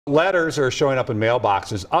Letters are showing up in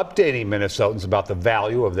mailboxes updating Minnesotans about the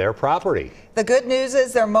value of their property. The good news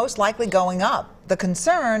is they're most likely going up. The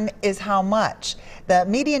concern is how much. The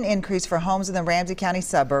median increase for homes in the Ramsey County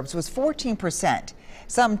suburbs was 14%.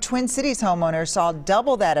 Some Twin Cities homeowners saw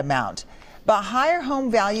double that amount. But higher home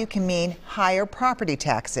value can mean higher property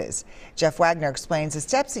taxes. Jeff Wagner explains the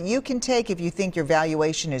steps that you can take if you think your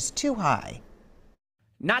valuation is too high.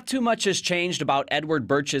 Not too much has changed about Edward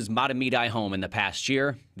Birch's Matamidi home in the past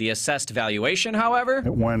year. The assessed valuation, however,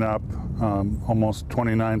 it went up almost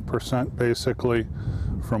 29% basically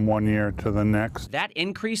from one year to the next. That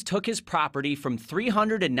increase took his property from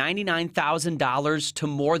 $399,000 to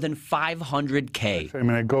more than $500K. I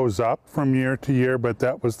mean, it goes up from year to year, but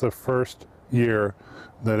that was the first year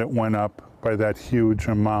that it went up by that huge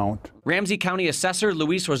amount. Ramsey County Assessor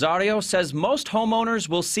Luis Rosario says most homeowners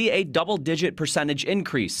will see a double-digit percentage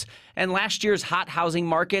increase. And last year's hot housing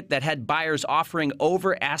market that had buyers offering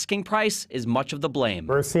over asking price is much of the blame.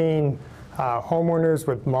 We're seeing homeowners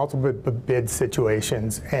with multiple bid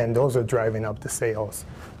situations, and those are driving up the sales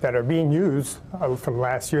that are being used from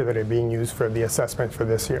last year that are being used for the assessment for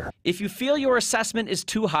this year. If you feel your assessment is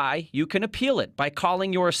too high, you can appeal it by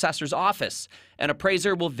calling your assessor's office. An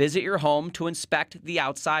appraiser will visit your home to inspect the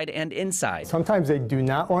outside and inside. Sometimes they do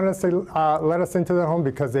not want us to let us into their home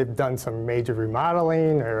because they've done some major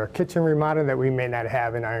remodeling or kitchen remodeling that we may not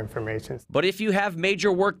have in our information. But if you have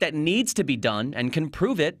major work that needs to be done and can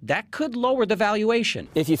prove it, that could lower the valuation.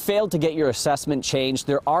 If you failed to get your assessment changed,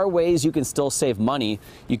 there are ways you can still save money.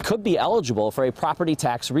 You could be eligible for a property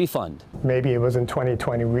tax refund. Maybe it was in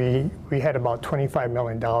 2020, we had about $25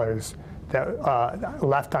 million that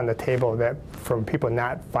left on the table that from people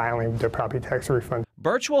not filing their property tax refund.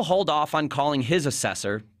 Birch will hold off on calling his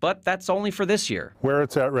assessor, but that's only for this year. Where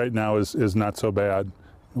it's at right now is not so bad.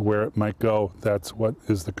 Where it might go, that's what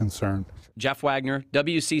is the concern. Jeff Wagner,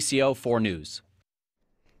 WCCO 4 News.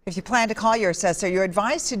 If you plan to call your assessor, you're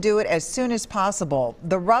advised to do it as soon as possible.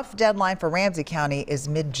 The rough deadline for Ramsey County is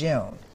mid-June.